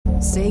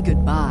Say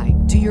goodbye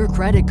to your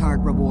credit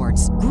card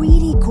rewards.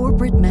 Greedy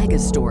corporate mega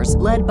stores,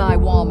 led by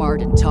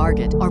Walmart and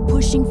Target, are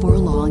pushing for a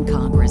law in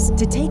Congress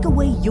to take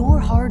away your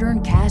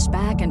hard-earned cash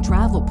back and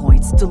travel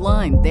points to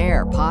line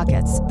their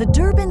pockets. The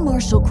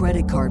Durbin-Marshall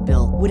credit card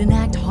bill would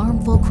enact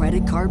harmful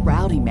credit card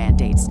routing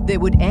mandates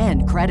that would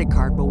end credit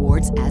card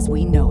rewards as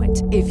we know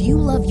it. If you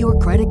love your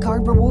credit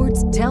card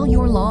rewards, tell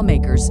your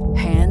lawmakers,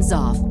 hands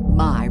off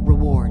my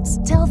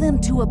rewards. Tell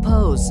them to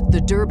oppose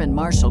the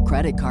Durbin-Marshall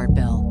credit card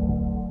bill.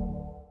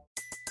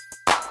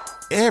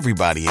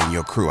 Everybody in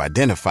your crew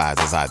identifies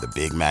as either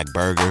Big Mac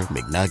Burger,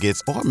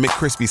 McNuggets, or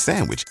McCrispy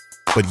Sandwich.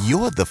 But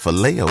you're the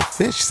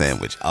Filet-O-Fish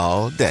Sandwich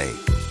all day.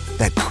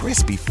 That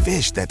crispy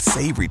fish, that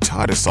savory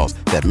tartar sauce,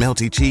 that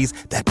melty cheese,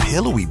 that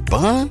pillowy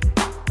bun.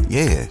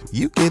 Yeah,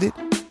 you get it.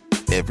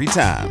 Every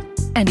time.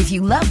 And if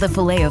you love the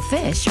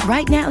Filet-O-Fish,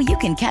 right now you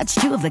can catch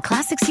two of the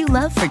classics you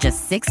love for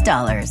just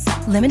 $6.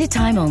 Limited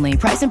time only.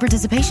 Price and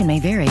participation may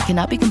vary.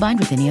 Cannot be combined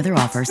with any other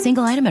offer.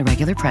 Single item at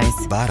regular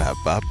price.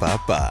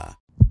 Ba-da-ba-ba-ba.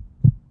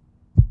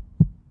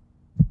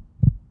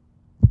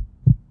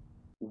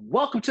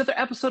 Welcome to the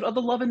episode of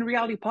the Love and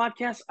Reality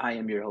Podcast. I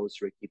am your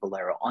host, Ricky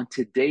Valero. On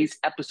today's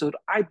episode,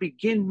 I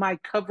begin my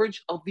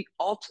coverage of the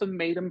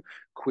Ultimatum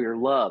Queer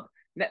Love.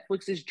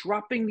 Netflix is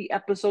dropping the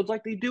episodes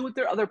like they do with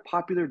their other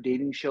popular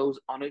dating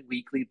shows on a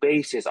weekly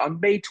basis. On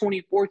May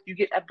 24th, you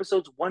get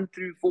episodes 1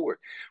 through 4.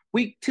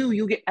 Week 2,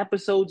 you get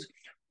episodes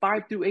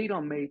 5 through 8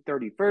 on May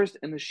 31st.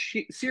 And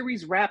the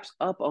series wraps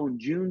up on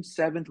June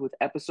 7th with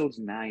episodes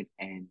 9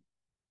 and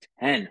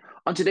 10.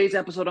 On today's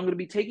episode, I'm going to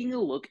be taking a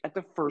look at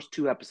the first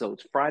 2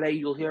 episodes. Friday,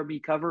 you'll hear me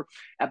cover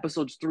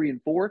episodes 3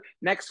 and 4.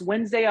 Next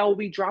Wednesday, I will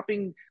be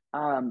dropping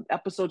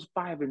episodes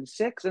 5 and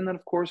 6. And then,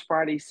 of course,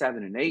 Friday,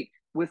 7 and 8,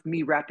 with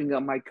me wrapping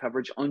up my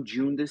coverage on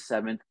June the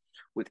 7th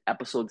with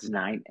episodes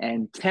 9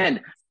 and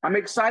 10. I'm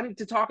excited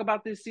to talk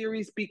about this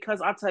series because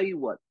I'll tell you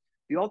what,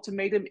 the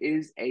Ultimatum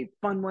is a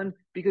fun one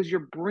because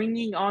you're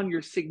bringing on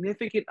your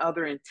significant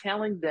other and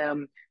telling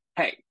them,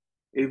 hey,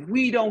 if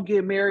we don't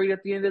get married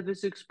at the end of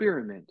this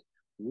experiment,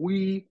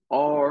 we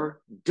are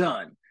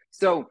done.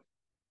 So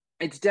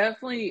it's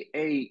definitely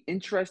an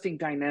interesting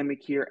dynamic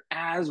here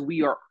as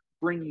we are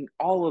bringing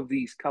all of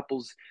these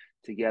couples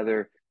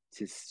together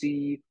to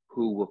see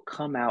who will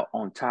come out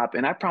on top.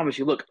 And I promise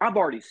you, look, I've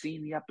already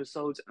seen the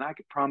episodes, and I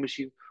can promise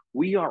you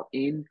we are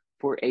in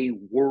for a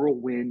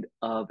whirlwind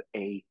of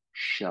a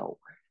show.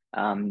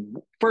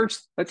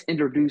 First, let's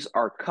introduce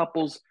our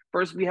couples.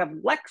 First, we have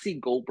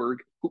Lexi Goldberg,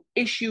 who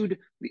issued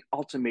the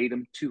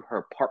ultimatum to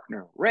her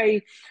partner,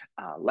 Ray.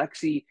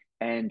 Lexi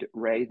and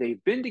Ray,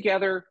 they've been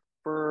together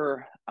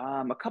for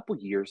a couple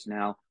years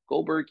now.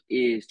 Goldberg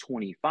is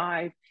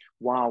 25,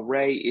 while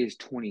Ray is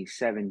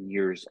 27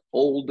 years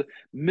old.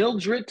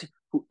 Mildred,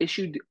 who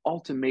issued the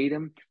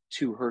ultimatum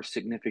to her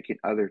significant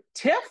other,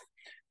 Tiff.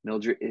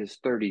 Mildred is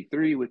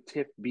 33, with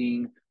Tiff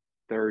being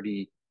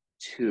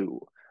 32.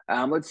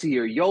 Let's see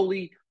here.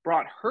 Yoli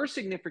brought her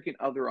significant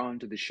other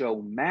onto the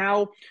show,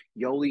 Mal.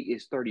 Yoli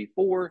is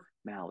 34.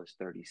 Mal is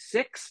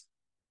 36.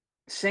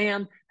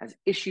 Sam has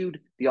issued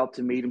the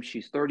ultimatum.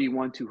 She's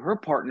 31 to her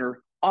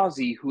partner,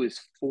 Ozzy, who is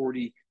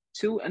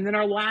 42. And then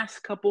our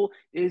last couple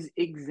is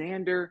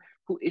Xander,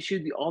 who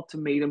issued the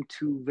ultimatum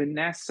to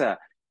Vanessa.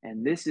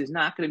 And this is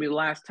not going to be the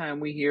last time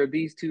we hear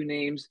these two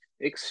names,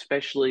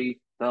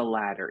 especially the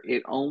latter.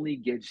 It only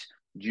gets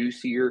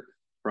juicier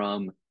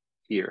from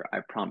here, I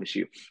promise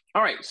you.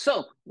 All right,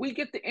 so we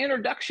get the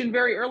introduction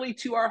very early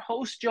to our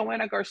host,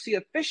 Joanna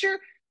Garcia Fisher.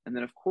 And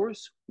then, of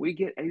course, we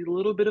get a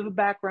little bit of a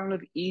background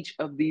of each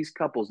of these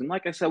couples. And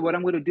like I said, what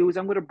I'm going to do is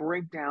I'm going to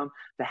break down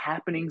the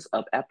happenings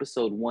of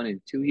episode 1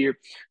 and 2 here.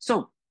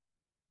 So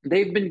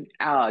they've been,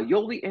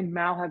 Yoli and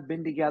Mal have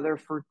been together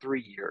for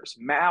 3 years.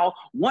 Mal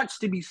wants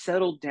to be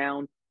settled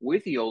down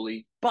with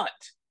Yoli, but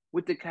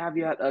with the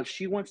caveat of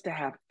she wants to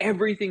have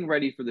everything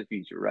ready for the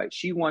future, right?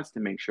 She wants to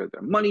make sure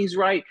their money's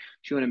right.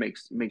 She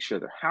wants to make sure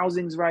their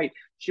housing's right.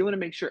 She wants to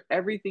make sure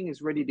everything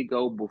is ready to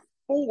go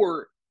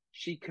before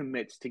she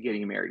commits to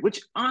getting married,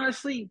 which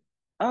honestly,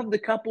 of the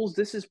couples,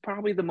 this is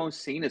probably the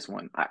most sanest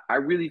one. I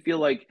really feel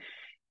like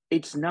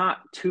it's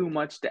not too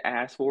much to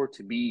ask for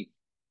to be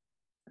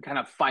kind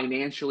of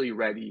financially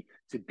ready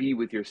to be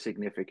with your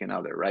significant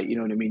other, right? You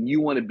know what I mean?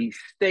 You want to be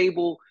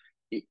stable.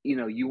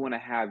 You want to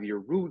have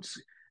your roots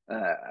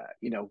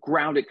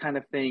grounded kind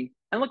of thing.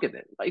 And look at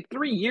it, like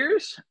 3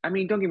 years. I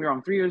mean, don't get me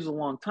wrong, 3 years is a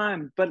long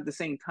time, but at the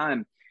same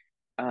time,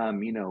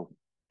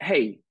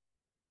 hey,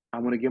 I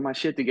want to get my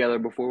shit together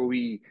before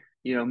we,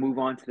 move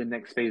on to the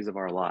next phase of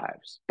our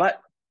lives. But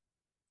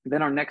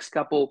then our next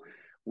couple,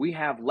 we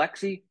have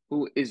Lexi,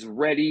 who is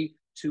ready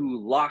to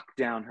lock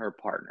down her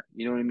partner.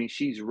 You know what I mean?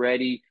 She's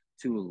ready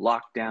to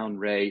lock down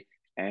Ray,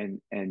 and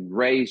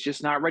Ray's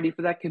just not ready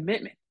for that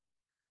commitment.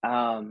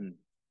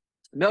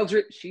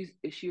 Mildred, she's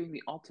issuing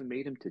the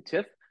ultimatum to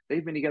Tiff.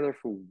 They've been together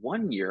for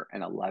 1 year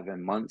and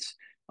 11 months.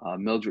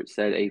 Mildred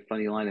said a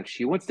funny line: if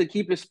she wants to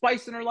keep a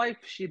spice in her life,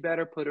 she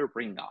better put a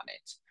ring on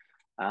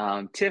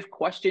it. Tiff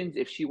questions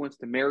if she wants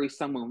to marry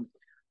someone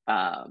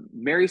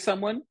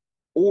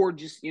or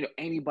just,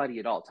 anybody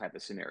at all type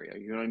of scenario.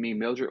 You know what I mean?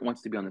 Mildred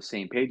wants to be on the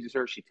same page as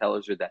her. She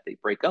tells her that they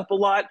break up a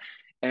lot.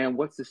 And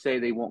what's to say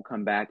they won't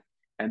come back?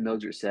 And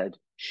Mildred said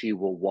she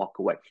will walk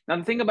away. Now,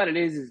 the thing about it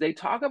is they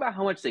talk about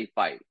how much they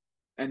fight.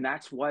 And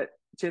that's what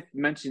Tiff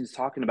mentions,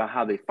 talking about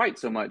how they fight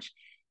so much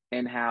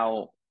and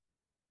how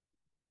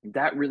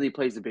that really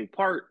plays a big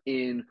part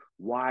in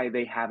why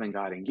they haven't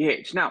got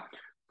engaged. Now,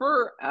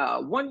 for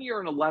 1 year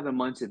and 11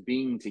 months of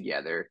being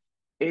together,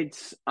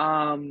 it's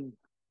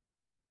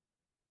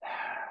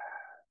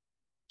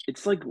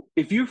it's like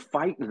if you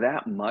fight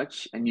that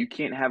much and you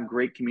can't have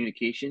great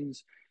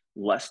communications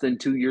less than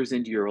 2 years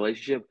into your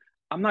relationship,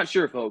 I'm not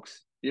sure,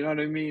 folks. You know what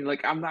I mean?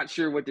 Like, I'm not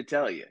sure what to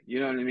tell you. You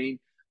know what I mean?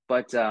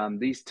 But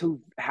these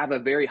two have a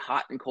very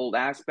hot and cold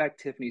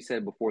aspect. Tiffany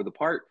said before the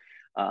part,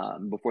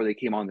 before they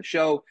came on the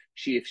show,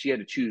 if she had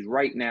to choose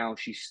right now,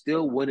 she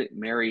still wouldn't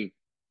marry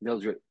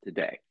Mildred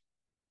today.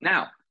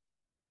 Now,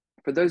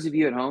 for those of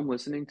you at home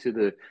listening to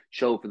the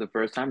show for the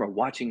first time or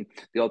watching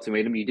The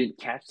Ultimatum, you didn't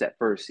catch that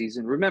first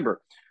season.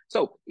 Remember,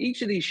 so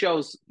each of these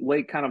shows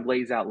kind of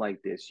lays out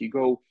like this. You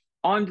go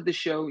onto the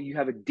show, you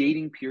have a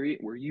dating period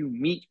where you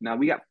meet. Now,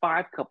 we got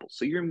 5 couples.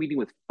 So you're meeting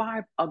with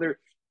 5 other,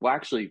 well,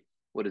 actually,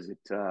 what is it?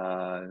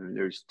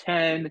 There's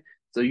 10.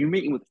 So you're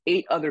meeting with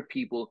 8 other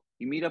people.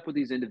 You meet up with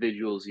these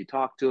individuals. You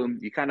talk to them.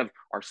 You kind of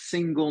are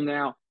single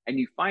now. And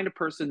you find a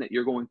person that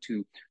you're going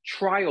to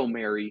trial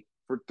marry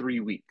for 3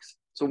 weeks.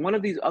 So one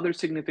of these other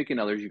significant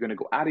others, you're going to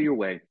go out of your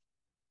way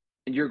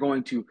and you're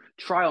going to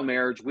trial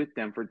marriage with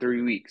them for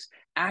 3 weeks.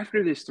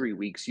 After this 3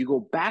 weeks, you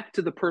go back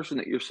to the person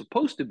that you're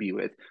supposed to be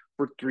with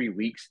for 3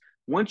 weeks.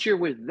 Once you're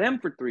with them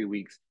for 3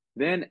 weeks,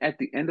 then at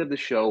the end of the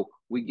show,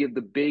 we give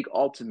the big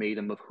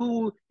ultimatum of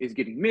who is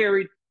getting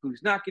married,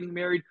 who's not getting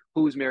married,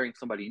 who's marrying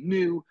somebody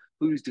new,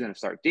 who's going to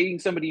start dating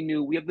somebody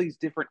new. We have these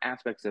different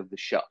aspects of the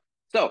show.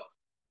 So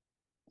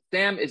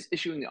Sam is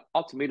issuing the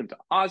ultimatum to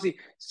Ozzy.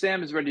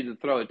 Sam is ready to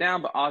throw it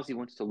down, but Ozzy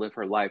wants to live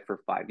her life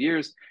for 5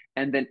 years.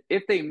 And then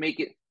if they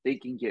make it, they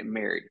can get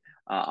married.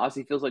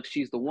 Ozzy feels like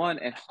she's the one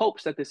and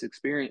hopes that this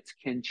experience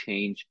can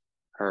change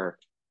her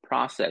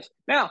process.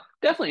 Now,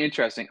 definitely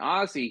interesting.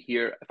 Ozzy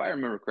here, if I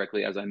remember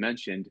correctly, as I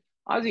mentioned,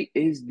 Ozzy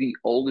is the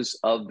oldest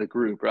of the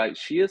group, right?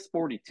 She is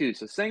 42.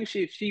 So saying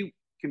she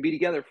can be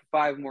together for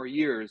 5 more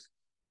years,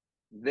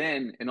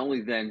 then and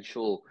only then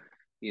she'll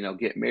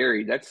get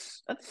married.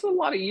 That's a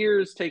lot of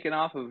years taken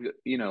off of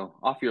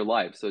off your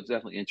life. So it's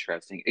definitely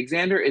interesting.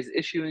 Xander is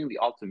issuing the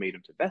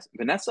ultimatum to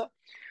Vanessa.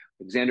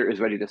 Xander is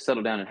ready to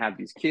settle down and have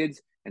these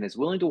kids and is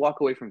willing to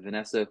walk away from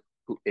Vanessa,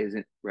 who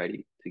isn't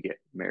ready to get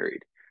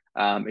married.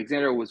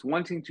 Xander was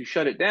wanting to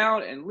shut it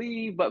down and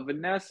leave, but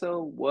Vanessa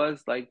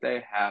was like,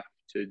 they have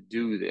to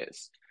do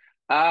this.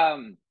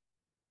 Some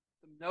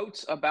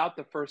notes about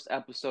the first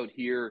episode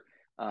here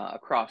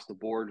across the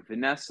board.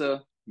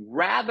 Vanessa,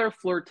 rather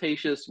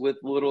flirtatious with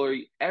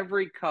literally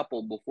every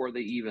couple before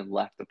they even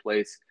left the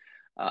place.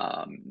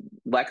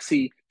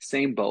 Lexi,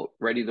 same boat,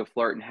 ready to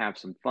flirt and have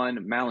some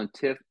fun. Mal and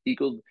Tiff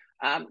equaled.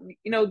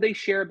 They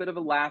share a bit of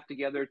a laugh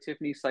together.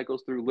 Tiffany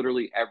cycles through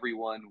literally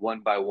everyone one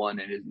by one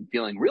and isn't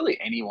feeling really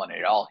anyone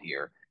at all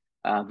here.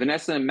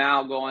 Vanessa and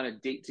Mal go on a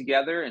date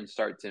together and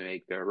start to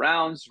make their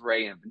rounds.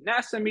 Ray and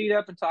Vanessa meet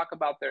up and talk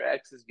about their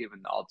exes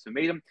given the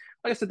ultimatum.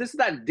 Like I said, this is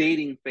that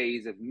dating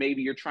phase of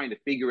maybe you're trying to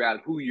figure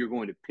out who you're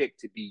going to pick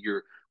to be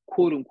your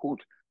quote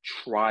unquote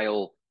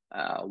trial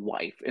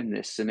wife in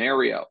this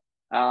scenario.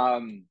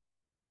 Is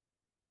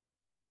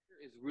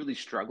really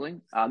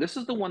struggling. This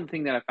is the one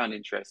thing that I found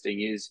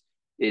interesting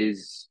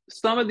is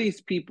some of these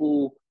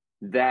people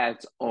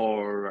that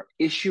are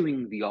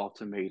issuing the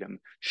ultimatum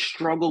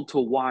struggle to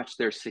watch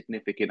their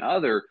significant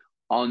other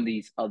on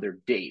these other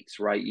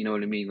dates, right? You know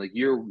what I mean? Like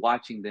you're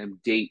watching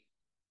them date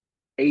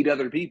 8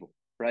 other people,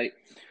 right?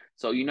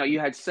 So, you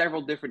had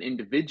several different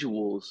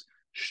individuals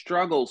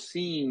struggle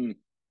seeing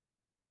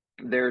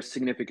their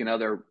significant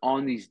other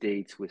on these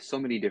dates with so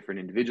many different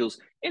individuals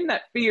in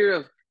that fear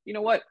of, you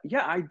know what?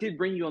 Yeah, I did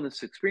bring you on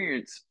this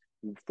experience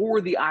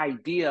for the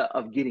idea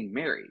of getting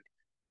married.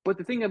 But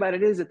the thing about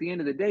it is, at the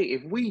end of the day,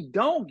 if we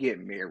don't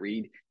get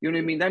married, you know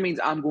what I mean? That means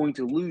I'm going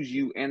to lose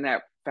you and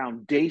that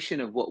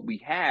foundation of what we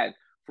had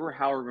for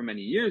however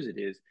many years it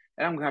is.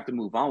 And I'm going to have to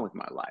move on with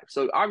my life.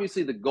 So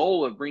obviously the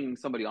goal of bringing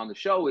somebody on the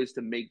show is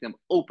to make them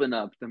open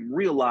up, them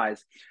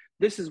realize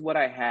this is what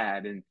I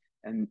had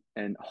and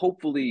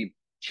hopefully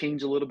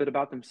change a little bit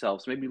about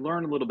themselves, maybe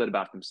learn a little bit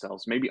about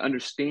themselves, maybe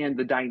understand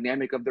the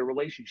dynamic of their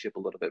relationship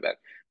a little bit better.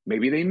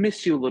 Maybe they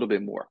miss you a little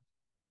bit more.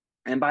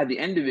 And by the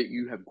end of it,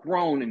 you have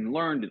grown and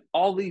learned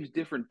all these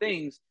different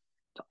things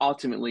to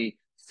ultimately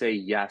say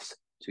yes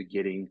to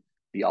getting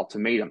the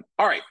ultimatum.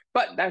 All right.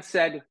 But that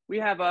said, we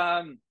have,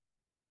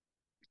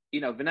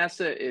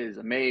 Vanessa is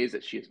amazed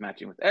that she is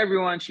matching with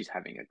everyone. She's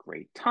having a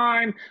great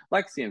time.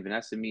 Lexi and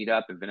Vanessa meet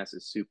up, and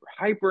Vanessa's super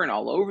hyper and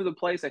all over the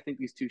place. I think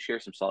these two share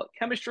some solid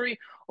chemistry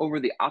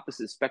over the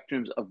opposite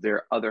spectrums of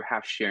their other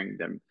half sharing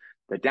them.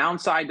 The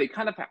downside, they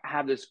kind of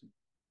have this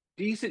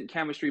decent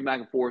chemistry back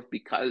and forth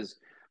because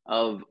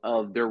of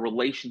their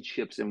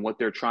relationships and what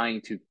they're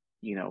trying to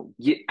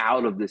get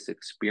out of this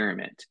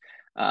experiment.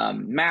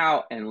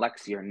 Mal and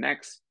Lexi are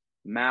next.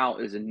 Mal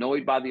is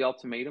annoyed by the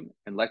ultimatum,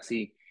 and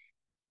Lexi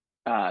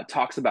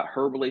talks about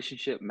her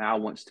relationship. Mal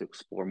wants to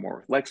explore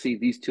more with Lexi.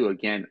 These two,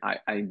 again,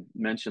 I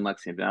mentioned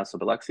Lexi and Vanessa,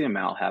 but Lexi and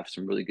Mal have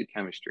some really good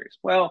chemistry as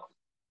well.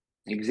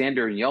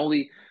 Xander and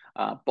Yoli,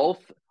 both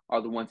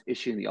are the ones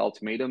issuing the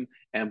ultimatum,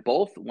 and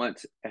both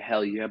want a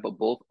hell yeah, but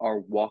both are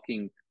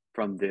walking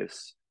from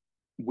this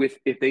with,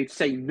 if they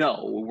say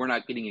no, we're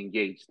not getting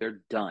engaged,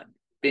 they're done,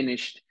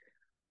 finished.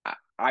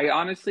 I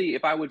honestly,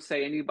 if I would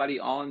say anybody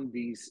on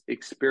these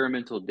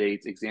experimental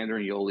dates, Xander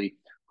and Yoli,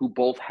 who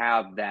both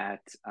have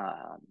that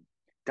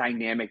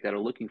dynamic that are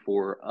looking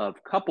for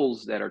of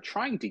couples that are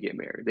trying to get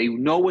married, they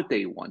know what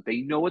they want.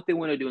 They know what they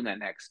want to do in that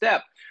next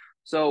step.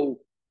 So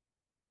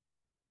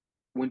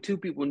when two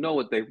people know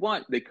what they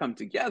want, they come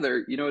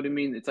together. You know what I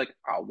mean? It's like,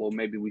 oh, well,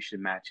 maybe we should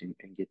match and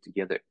get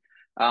together.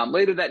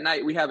 Later that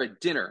night, we have a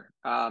dinner.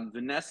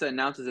 Vanessa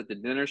announces at the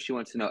dinner she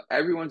wants to know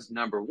everyone's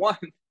number one,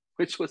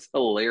 which was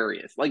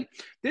hilarious. Like,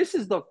 this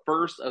is the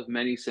first of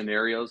many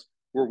scenarios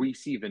where we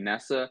see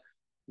Vanessa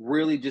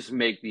really just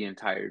make the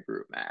entire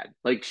group mad.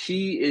 Like,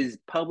 she is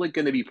going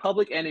to be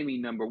public enemy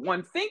number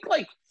one. Think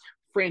like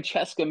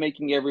Francesca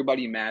making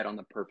everybody mad on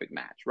the perfect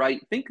match, right?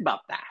 Think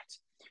about that.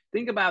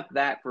 Think about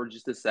that for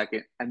just a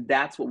second, and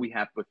that's what we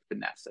have with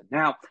Vanessa.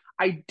 Now,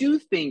 I do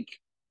think,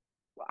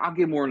 I'll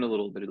get more in a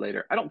little bit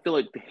later, I don't feel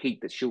like the hate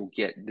that she'll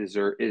get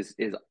is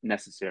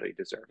necessarily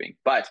deserving.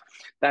 But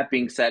that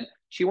being said,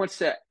 she wants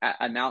to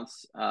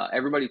announce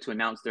everybody to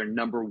announce their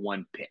number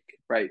one pick,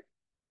 right?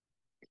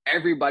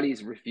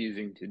 Everybody's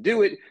refusing to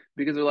do it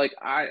because they're like,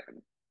 I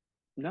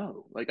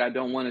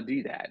don't want to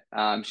do that.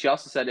 She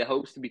also said it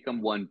hopes to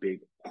become one big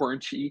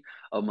orgy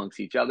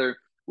amongst each other,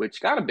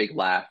 which got a big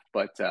laugh,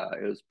 but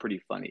it was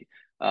pretty funny.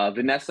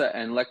 Vanessa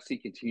and Lexi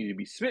continue to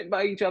be smitten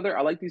by each other.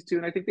 I like these two,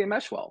 and I think they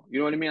mesh well. You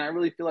know what I mean? I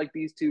really feel like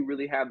these two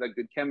really have that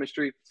good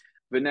chemistry.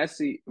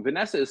 Vanessa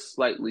is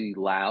slightly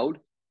loud,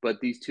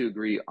 but these two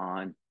agree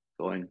on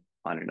going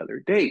on another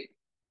date.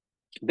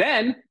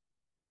 Then,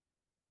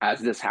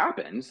 as this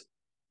happens,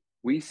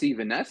 we see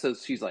Vanessa.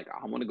 She's like,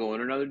 I want to go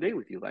on another date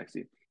with you,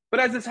 Lexi. But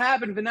as this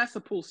happened, Vanessa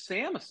pulls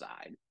Sam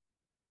aside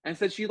and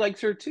said she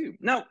likes her too.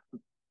 Now,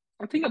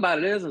 the thing about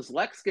it is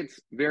Lex gets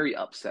very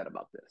upset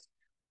about this.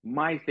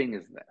 My thing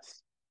is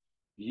this.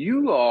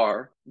 You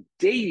are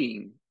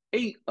dating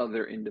 8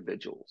 other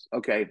individuals,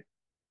 okay?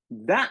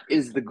 That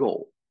is the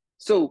goal.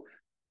 So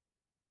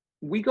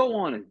we go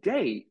on a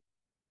date,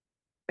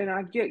 and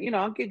I'll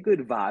get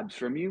good vibes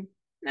from you.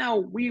 Now,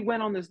 we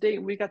went on this date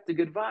and we got the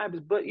good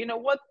vibes, but you know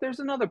what? There's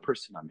another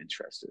person I'm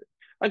interested in.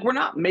 Like, we're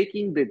not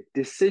making the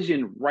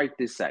decision right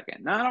this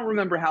second. Now, I don't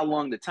remember how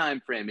long the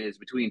time frame is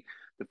between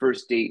the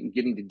first date and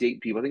getting to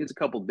date people. I think it's a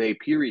couple-day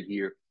period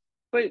here.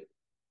 But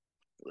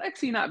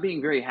Lexi not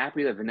being very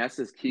happy that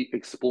Vanessa's keep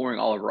exploring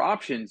all of her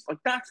options, like,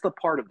 that's the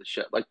part of the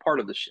show, like part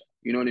of the show.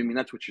 You know what I mean?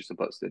 That's what you're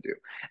supposed to do.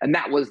 And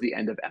that was the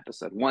end of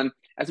episode 1.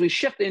 As we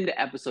shift into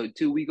episode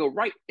 2, we go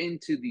right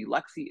into the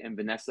Lexi and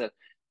Vanessa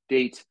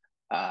date.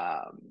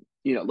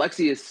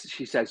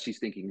 She says she's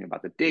thinking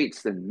about the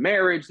dates, then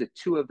marriage. The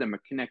two of them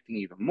are connecting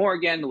even more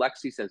again.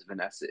 Lexi says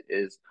Vanessa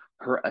is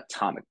her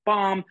atomic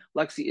bomb.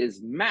 Lexi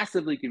is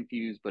massively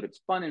confused, but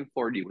it's fun and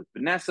flirty with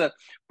Vanessa.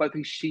 But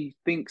she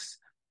thinks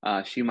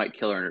she might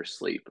kill her in her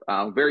sleep.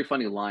 Very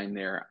funny line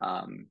there.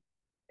 And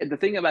the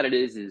thing about it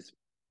is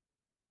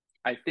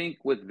I think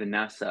with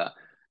Vanessa,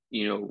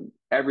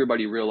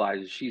 everybody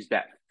realizes she's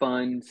that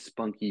fun,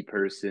 spunky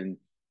person,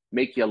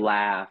 make you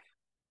laugh,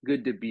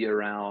 good to be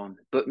around,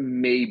 but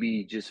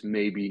maybe, just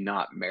maybe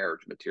not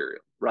marriage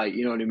material, right?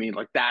 You know what I mean?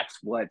 Like, that's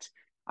what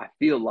I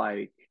feel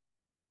like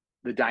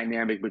the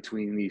dynamic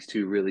between these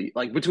two really,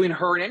 like, between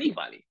her and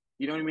anybody.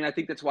 You know what I mean? I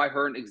think that's why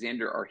her and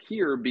Xander are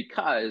here,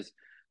 because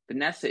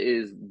Vanessa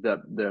is the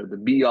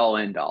be all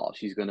end all.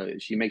 She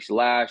makes you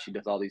laugh, she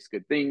does all these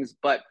good things,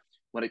 but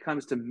when it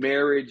comes to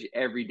marriage,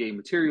 everyday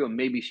material,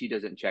 maybe she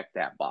doesn't check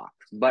that box.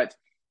 But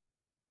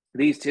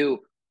these two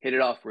hit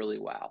it off really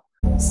well.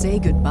 Say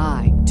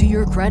goodbye to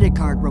your credit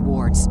card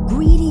rewards.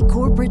 Greedy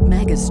corporate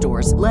mega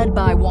stores, led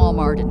by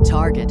Walmart and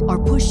Target,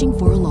 are pushing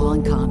for a law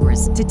in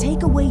Congress to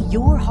take away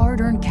your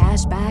hard-earned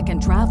cash back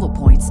and travel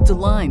points to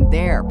line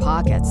their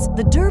pockets.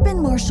 The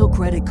Durbin-Marshall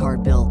credit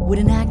card bill would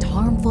enact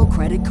harmful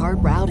credit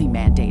card routing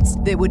mandates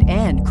that would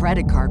end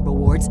credit card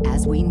rewards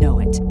as we know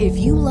it. If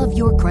you love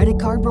your credit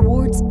card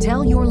rewards,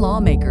 tell your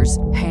lawmakers,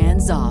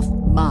 hands off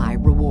my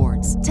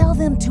rewards. Tell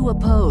them to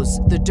oppose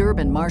the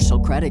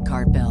Durbin-Marshall credit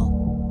card bill.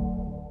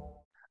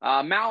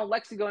 Mal and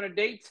Lexi go on a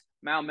date.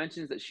 Mal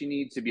mentions that she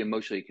needs to be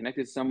emotionally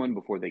connected to someone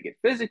before they get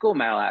physical.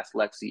 Mal asks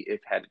Lexi if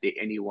had to date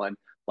anyone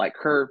like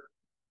her,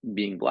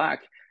 being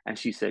Black, and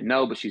she said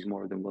no, but she's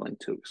more than willing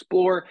to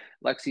explore.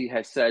 Lexi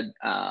has said,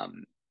 I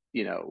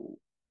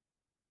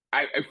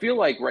feel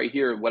like right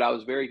here, what I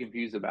was very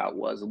confused about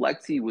was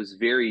Lexi was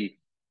very,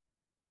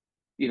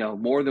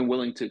 more than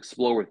willing to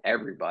explore with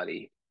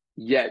everybody.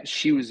 Yet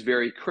she was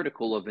very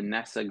critical of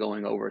Vanessa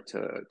going over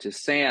to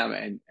Sam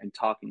and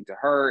talking to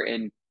her.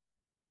 And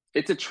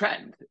it's a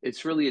trend.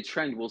 It's really a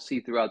trend we'll see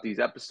throughout these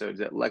episodes,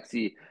 that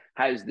Lexi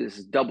has this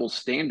double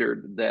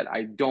standard that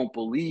I don't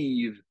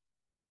believe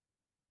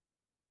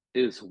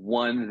is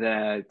one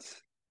that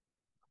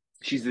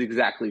she's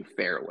exactly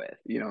fair with.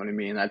 You know what I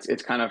mean?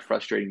 It's kind of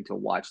frustrating to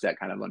watch that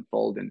kind of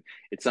unfold, and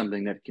it's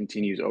something that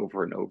continues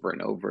over and over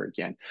and over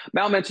again.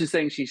 Mal mentioned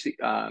saying she's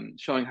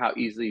showing how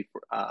easily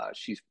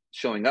she's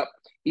showing up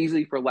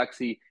easily for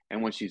Lexi,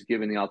 and when she's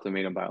given the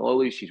ultimatum by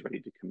Loli, she's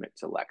ready to commit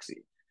to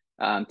Lexi.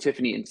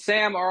 Tiffany and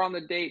Sam are on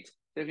the date.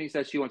 Tiffany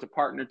says she wants a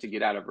partner to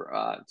get out of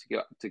her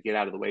to get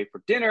out of the way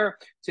for dinner.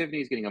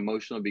 Tiffany's getting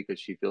emotional because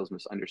she feels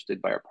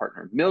misunderstood by her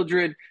partner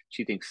Mildred.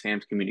 She thinks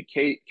Sam's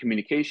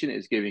communication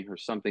is giving her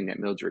something that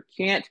Mildred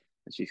can't,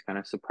 and she's kind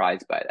of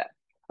surprised by that.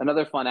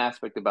 Another fun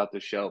aspect about the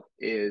show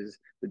is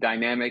the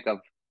dynamic of,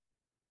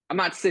 I'm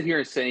not sitting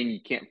here saying you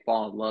can't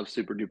fall in love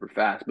super duper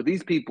fast, but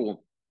these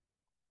people,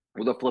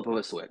 with a flip of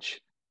a switch,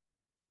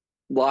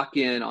 lock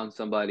in on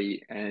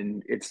somebody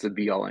and it's the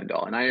be all end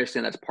all. And I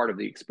understand that's part of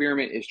the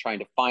experiment, is trying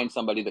to find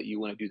somebody that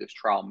you want to do this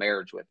trial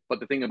marriage with. But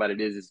the thing about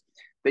it is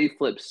they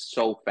flip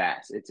so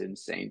fast. It's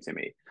insane to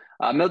me.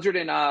 Mildred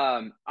and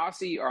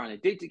Aussie are on a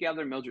date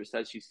together. Mildred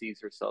says she sees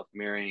herself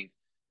marrying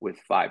with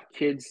 5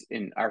 kids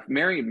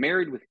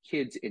married with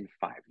kids in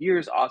 5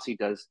 years. Aussie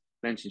does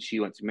mention she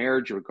wants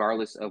marriage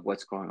regardless of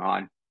what's going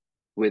on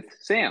with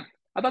Sam.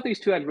 I thought these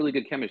two had really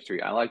good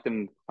chemistry. I like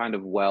them kind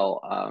of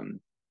well.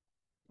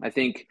 I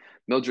think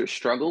Mildred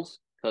struggles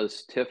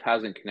because Tiff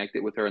hasn't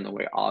connected with her in the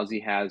way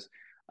Ozzy has,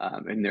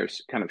 and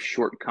there's kind of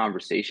short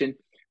conversation.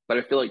 But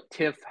I feel like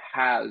Tiff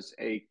has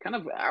a kind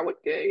of, I would,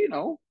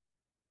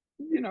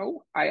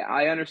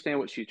 I understand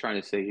what she's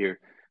trying to say here,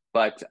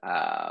 but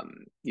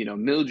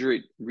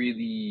Mildred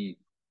really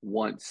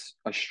wants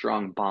a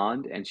strong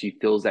bond, and she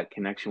feels that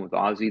connection with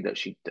Ozzy that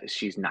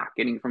she's not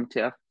getting from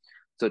Tiff.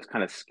 So it's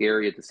kind of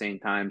scary at the same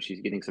time. She's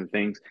getting some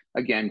things.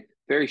 Again,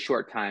 very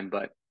short time,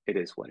 but it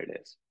is what it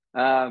is.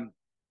 All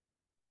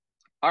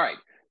right.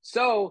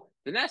 So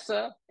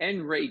Vanessa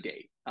and Ray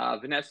date.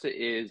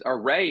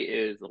 Ray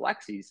is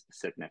Lexi's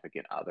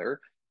significant other.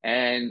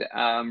 And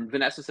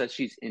Vanessa says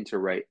she's into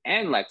Ray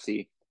and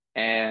Lexi.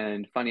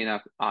 And funny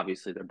enough,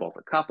 obviously they're both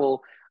a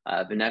couple.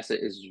 Vanessa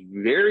is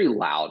very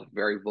loud,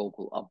 very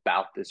vocal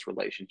about this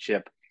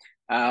relationship.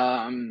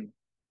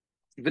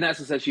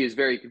 Vanessa says she is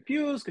very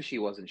confused because she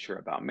wasn't sure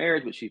about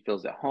marriage, but she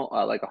feels at home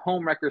like a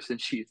homewrecker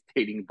since she's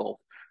dating both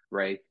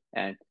Ray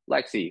and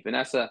Lexi.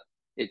 Vanessa,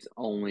 it's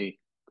only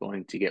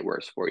going to get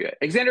worse for you.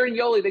 Xander and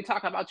Yoli, they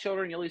talk about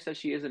children. Yoli says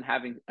she isn't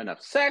having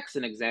enough sex,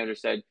 and Xander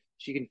said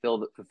she can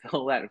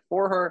fulfill that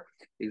for her.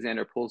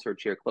 Xander pulls her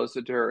chair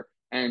closer to her,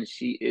 and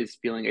she is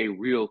feeling a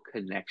real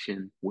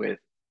connection with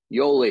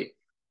Yoli.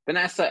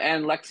 Vanessa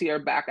and Lexi are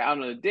back out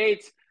on a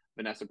date.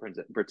 Vanessa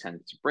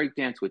pretends to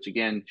breakdance, which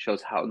again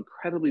shows how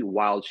incredibly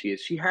wild she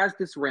is. She has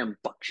this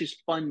rambunctious,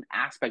 fun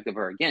aspect of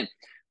her. Again,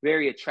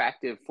 very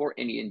attractive for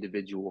any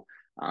individual.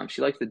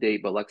 She likes the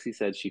date, but Lexi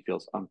said she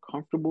feels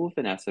uncomfortable with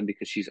Vanessa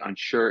because she's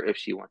unsure if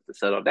she wants to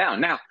settle down.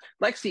 Now,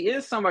 Lexi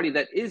is somebody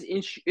that is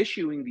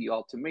issuing the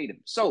ultimatum.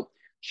 So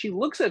she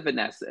looks at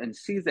Vanessa and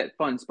sees that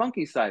fun,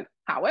 spunky side.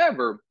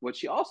 However, what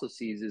she also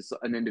sees is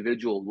an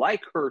individual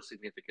like her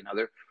significant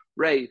other,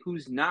 Ray,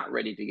 who's not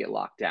ready to get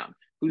locked down,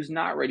 who's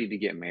not ready to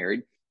get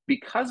married.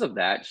 Because of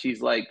that, she's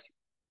like,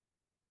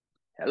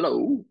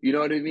 hello, you know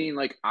what I mean?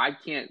 Like, I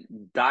can't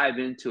dive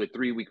into a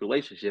 3-week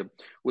relationship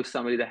with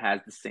somebody that has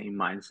the same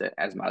mindset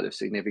as my other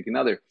significant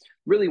other.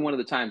 Really, one of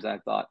the times I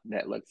thought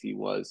that Lexi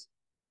was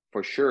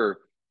for sure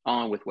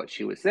on with what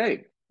she was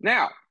saying.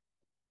 Now,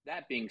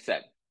 that being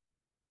said,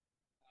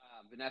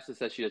 Vanessa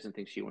says she doesn't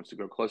think she wants to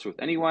grow closer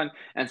with anyone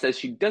and says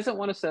she doesn't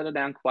want to settle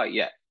down quite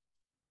yet.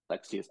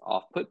 Lexi is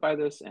off-put by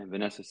this, and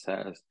Vanessa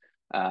says,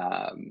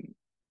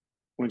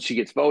 when she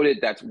gets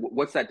voted,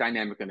 what's that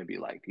dynamic going to be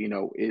like?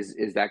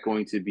 Is that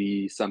going to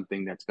be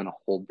something that's going to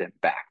hold them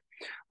back?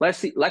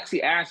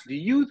 Lexi asks, do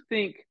you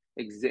think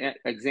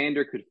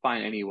Xander could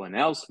find anyone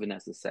else?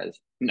 Vanessa says,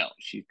 no,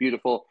 she's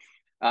beautiful.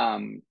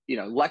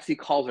 Lexi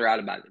calls her out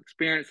about the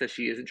experience, says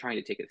she isn't trying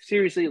to take it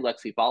seriously.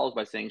 Lexi follows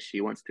by saying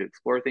she wants to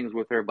explore things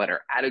with her, but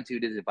her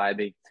attitude isn't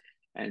vibing,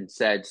 and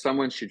said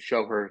someone should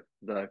show her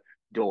the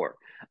door.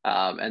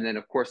 And then,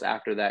 of course,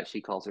 after that,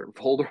 she calls her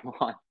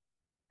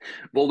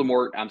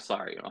Voldemort. I'm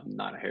sorry, I'm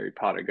not a Harry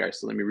Potter guy,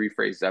 so let me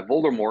rephrase that.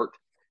 Voldemort,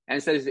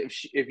 and says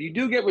if you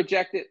do get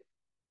rejected,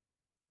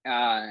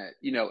 and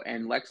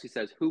Lexi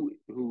says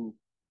who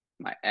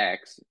my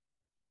ex,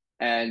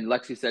 and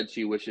Lexi said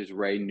she wishes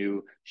Ray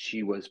knew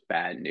she was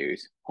bad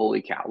news.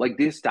 Holy cow! Like,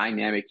 this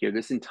dynamic here,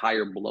 this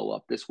entire blow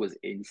up, this was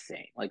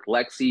insane. Like,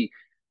 Lexi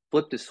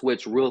flipped a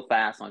switch real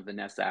fast on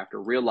Vanessa after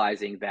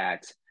realizing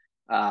that,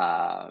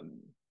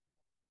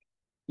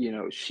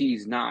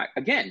 she's not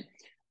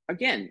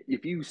again,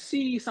 if you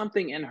see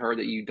something in her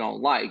that you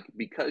don't like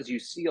because you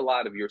see a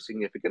lot of your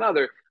significant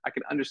other, I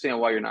can understand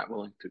why you're not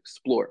willing to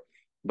explore.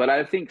 But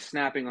I think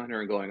snapping on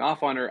her and going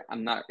off on her,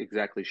 I'm not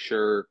exactly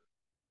sure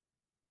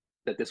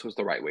that this was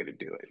the right way to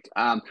do it.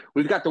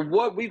 We've got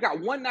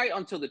one night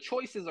until the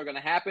choices are going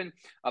to happen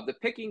of the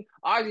picking.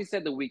 Ozzy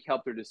said the week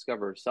helped her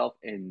discover herself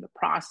in the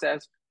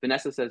process.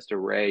 Vanessa says to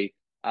Ray,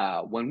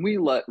 when we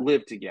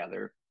live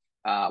together,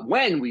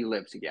 when we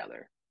live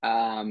together.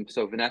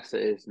 So Vanessa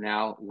is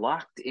now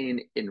locked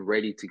in and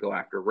ready to go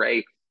after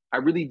Ray. I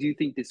really do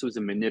think this was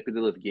a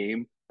manipulative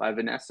game by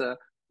Vanessa,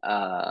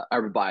 by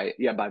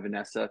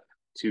Vanessa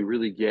to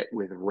really get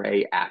with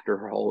Ray after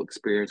her whole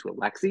experience with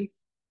Lexi.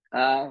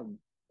 Um,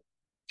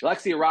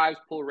 Lexi arrives,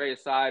 pull Ray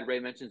aside. Ray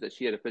mentions that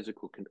she had a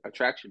physical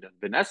attraction to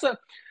Vanessa.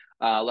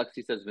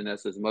 Lexi says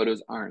Vanessa's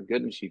motives aren't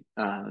good, and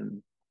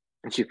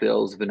she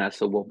feels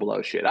Vanessa will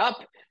blow shit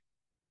up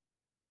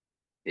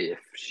if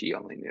she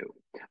only knew.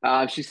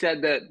 She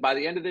said that by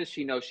the end of this,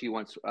 she knows she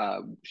wants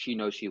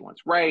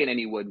Ray, and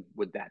any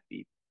would that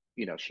be?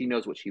 She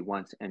knows what she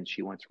wants, and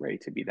she wants Ray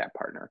to be that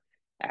partner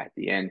at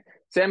the end.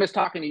 Sam is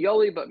talking to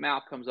Yoli, but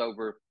Mal comes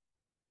over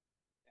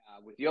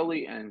with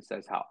Yoli and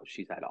says how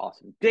she's had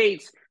awesome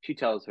dates. She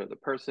tells her the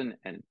person,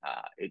 and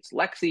it's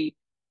Lexi.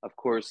 Of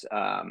course,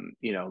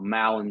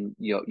 Mal and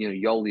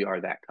Yoli are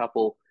that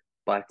couple,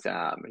 but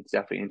it's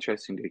definitely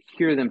interesting to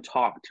hear them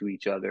talk to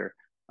each other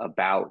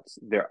about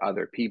their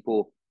other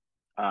people.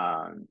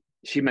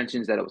 She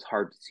mentions that it was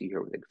hard to see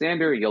her with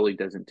Xander. Yoli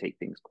doesn't take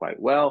things quite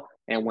well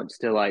and wants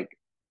to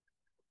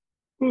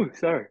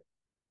sorry.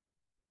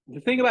 The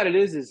thing about it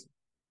is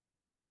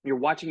you're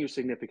watching your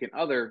significant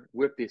other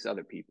with these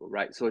other people,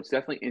 right? So it's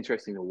definitely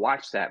interesting to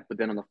watch that. But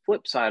then on the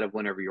flip side of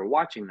whenever you're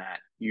watching that,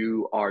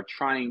 you are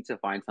trying to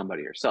find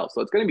somebody yourself.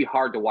 So it's going to be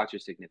hard to watch your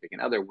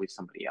significant other with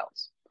somebody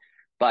else.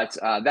 But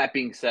that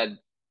being said,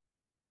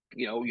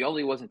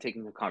 Yoli wasn't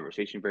taking the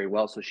conversation very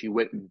well. So she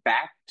went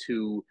back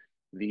to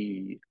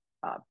the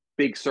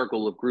big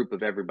circle of group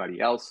of everybody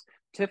else.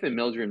 Tiff and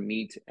Mildred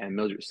meet, and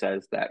Mildred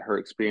says that her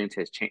experience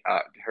has changed.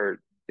 Her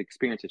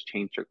experience has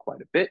changed her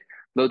quite a bit.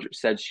 Mildred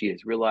said she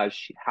has realized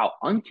how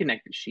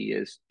unconnected she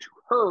is to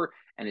her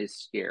and is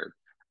scared.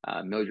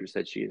 Mildred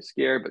said she is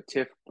scared, but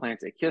Tiff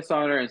plants a kiss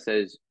on her and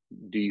says,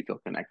 "Do you feel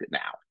connected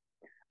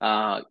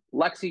now?"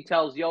 Lexi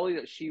tells Yoli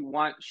that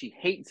she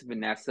hates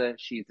Vanessa.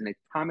 She's an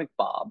atomic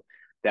bomb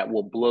that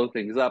will blow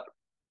things up.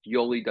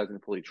 Yoli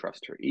doesn't fully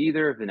trust her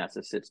either.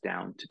 Vanessa sits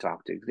down to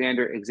talk to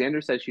Xander.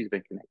 Xander says she's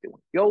been connected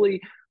with Yoli.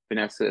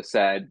 Vanessa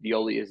said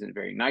Yoli isn't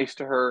very nice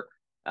to her.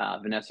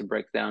 Vanessa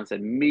breaks down and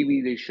said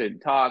maybe they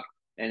shouldn't talk.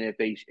 And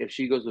if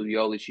she goes with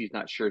Yoli, she's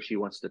not sure she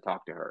wants to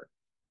talk to her.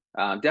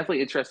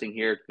 Definitely interesting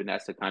here.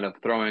 Vanessa kind of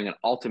throwing an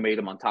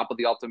ultimatum on top of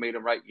the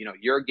ultimatum, right?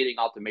 You're getting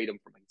ultimatum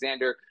from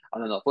Xander.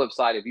 And then on the flip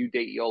side, if you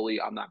date Yoli,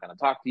 I'm not going to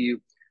talk to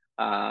you.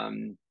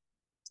 And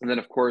then,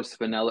 of course,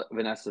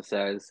 Vanessa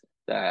says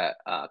that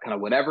kind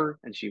of whatever,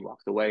 and she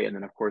walks away. And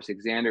then, of course,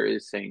 Xander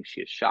is saying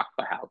she is shocked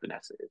by how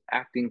Vanessa is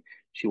acting.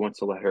 She wants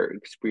to let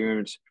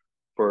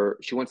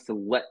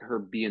her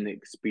be in the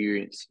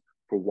experience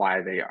for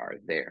why they are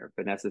there.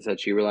 Vanessa said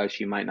she realized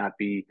she might not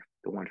be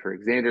the one for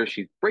Xander.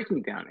 She's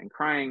breaking down and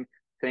crying,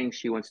 saying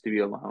she wants to be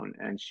alone,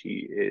 and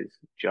she is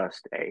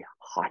just a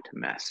hot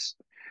mess.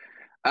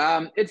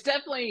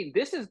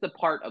 This is the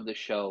part of the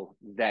show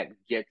that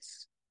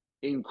gets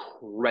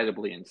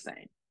incredibly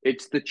insane.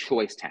 It's the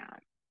choice time.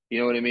 You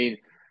know what I mean?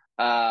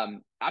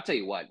 I'll tell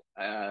you what,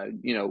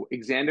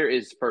 Xander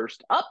is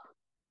first up.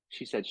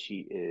 She said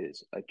she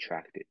is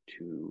attracted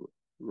to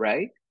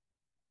Ray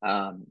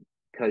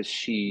because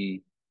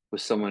she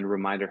was someone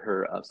reminded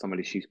her of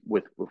somebody she's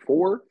with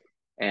before.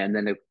 And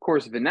then, of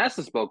course,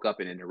 Vanessa spoke up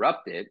and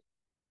interrupted.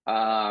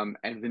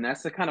 And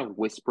Vanessa kind of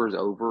whispers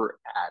over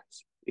at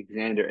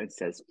Xander and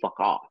says, "Fuck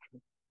off,"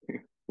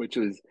 which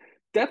was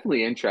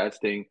definitely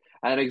interesting.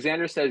 And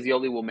Xander says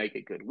Yoli will make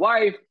a good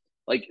wife.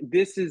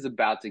 This is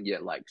about to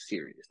get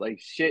serious.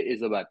 Shit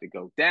is about to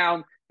go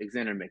down.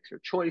 Xander makes her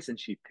choice and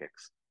she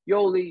picks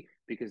Yoli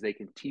because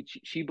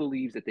she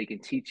believes that they can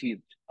teach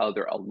each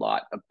other a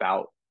lot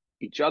about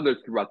each other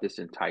throughout this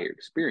entire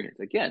experience.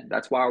 Again,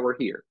 that's why we're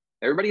here.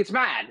 Everybody gets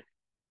mad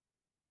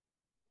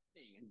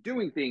and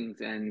doing things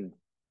and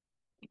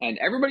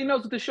everybody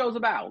knows what the show's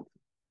about.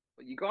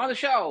 But you go on the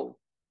show,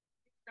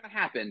 it's going to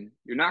happen.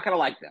 You're not going to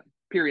like them.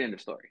 Period. End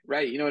of story.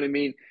 Right? You know what I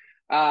mean?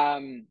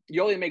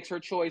 Yoli makes her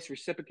choice,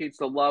 reciprocates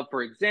the love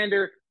for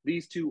Xander.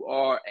 These two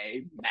are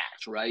a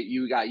match, right?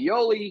 You got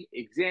Yoli,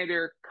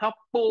 Xander,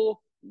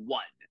 couple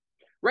one.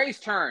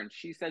 Ray's turn.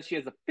 She says she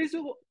has a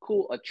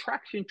physical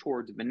attraction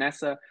towards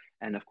Vanessa.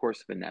 And of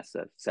course,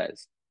 Vanessa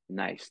says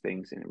nice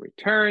things in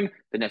return.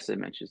 Vanessa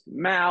mentions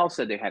Mal,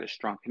 said they had a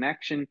strong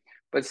connection.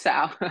 But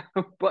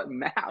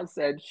Mal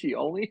said she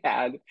only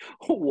had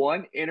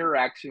one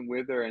interaction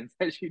with her and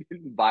said she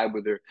didn't vibe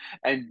with her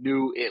and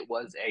knew it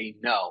was a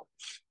no.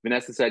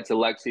 Vanessa said to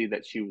Lexi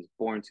that she was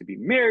born to be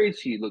married.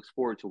 She looks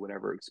forward to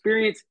whatever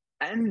experience.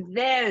 And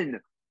then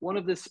one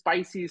of the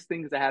spiciest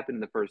things that happened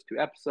in the first two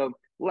episodes,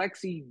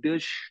 Lexi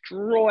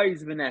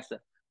destroys Vanessa.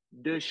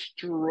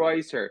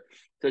 Destroys her.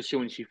 So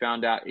when she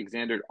found out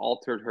Xander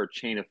altered her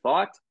chain of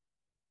thought,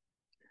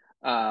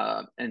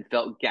 and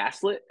felt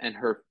gaslit, and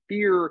her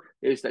fear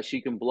is that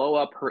she can blow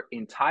up her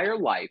entire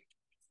life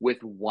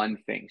with one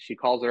thing. She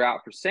calls her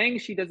out for saying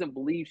she doesn't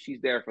believe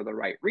she's there for the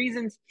right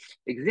reasons.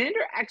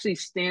 Xander actually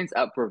stands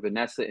up for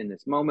Vanessa in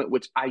this moment,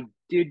 which I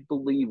did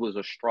believe was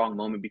a strong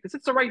moment because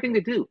it's the right thing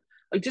to do.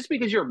 Like, just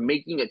because you're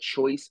making a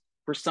choice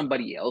for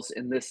somebody else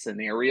in this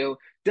scenario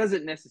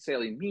doesn't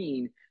necessarily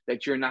mean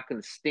that you're not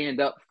going to stand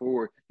up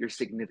for your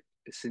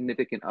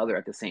significant other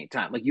at the same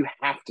time. Like, you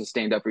have to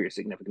stand up for your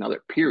significant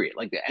other, period.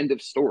 Like, the end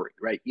of story,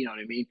 right? You know what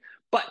I mean?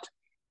 But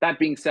that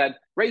being said,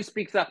 Ray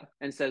speaks up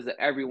and says that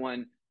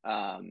everyone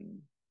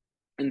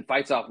and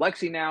fights off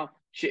Lexi now.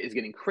 Shit is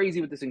getting crazy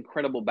with this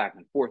incredible back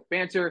and forth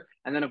banter.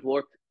 And then, of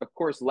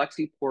course,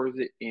 Lexi pours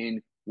it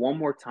in one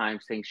more time,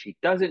 saying she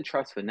doesn't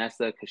trust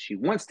Vanessa because she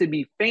wants to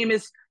be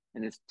famous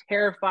and is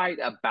terrified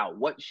about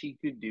what she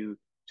could do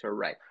to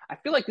Ray. I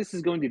feel like this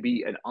is going to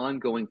be an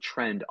ongoing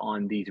trend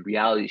on these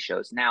reality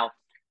shows now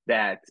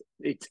that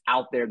it's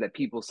out there that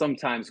people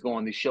sometimes go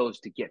on these shows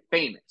to get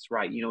famous,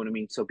 right? You know what I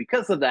mean? So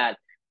because of that,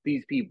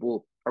 these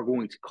people are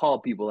going to call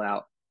people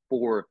out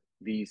for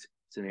these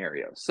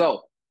scenarios.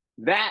 So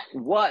that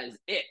was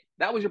it.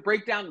 That was your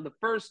breakdown of the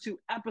first 2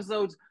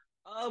 episodes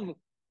of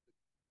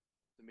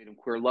Ultimatum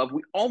Queer Love.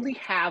 We only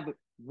have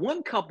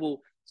one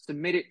couple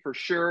submitted for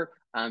sure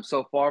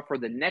so far for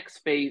the next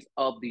phase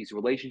of these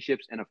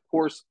relationships. And of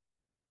course,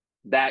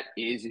 that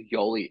is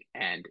Yoli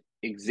and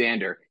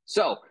Xander.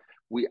 So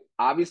we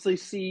obviously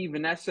see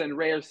Vanessa and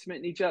Ray are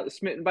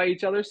smitten by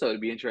each other. So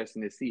it'd be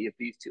interesting to see if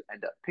these two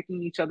end up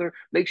picking each other.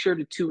 Make sure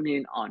to tune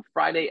in on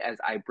Friday as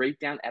I break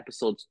down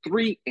episodes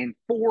 3 and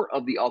 4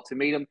 of The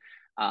Ultimatum.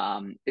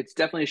 It's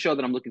definitely a show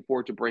that I'm looking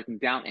forward to breaking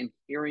down and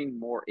hearing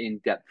more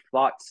in-depth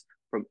thoughts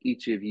from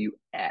each of you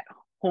at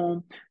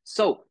home.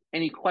 So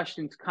any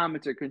questions,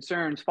 comments, or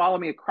concerns, follow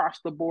me across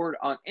the board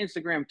on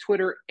Instagram,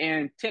 Twitter,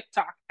 and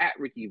TikTok at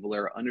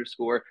 @RickyValera_.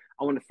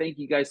 I want to thank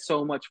you guys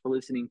so much for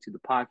listening to the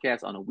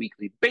podcast on a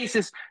weekly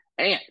basis,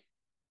 and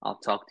I'll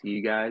talk to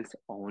you guys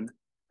on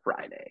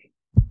Friday.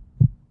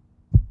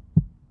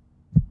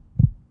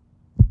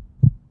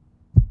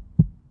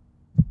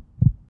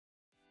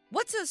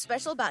 What's so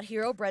special about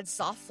Hero Bread's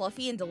soft,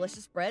 fluffy, and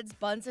delicious breads,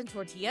 buns, and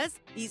tortillas?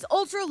 These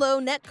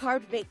ultra-low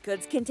net-carb baked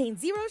goods contain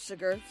 0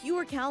 sugar,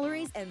 fewer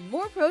calories, and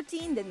more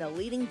protein than the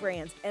leading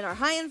brands, and are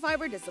high in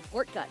fiber to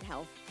support gut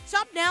health.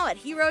 Shop now at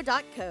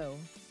Hero.co.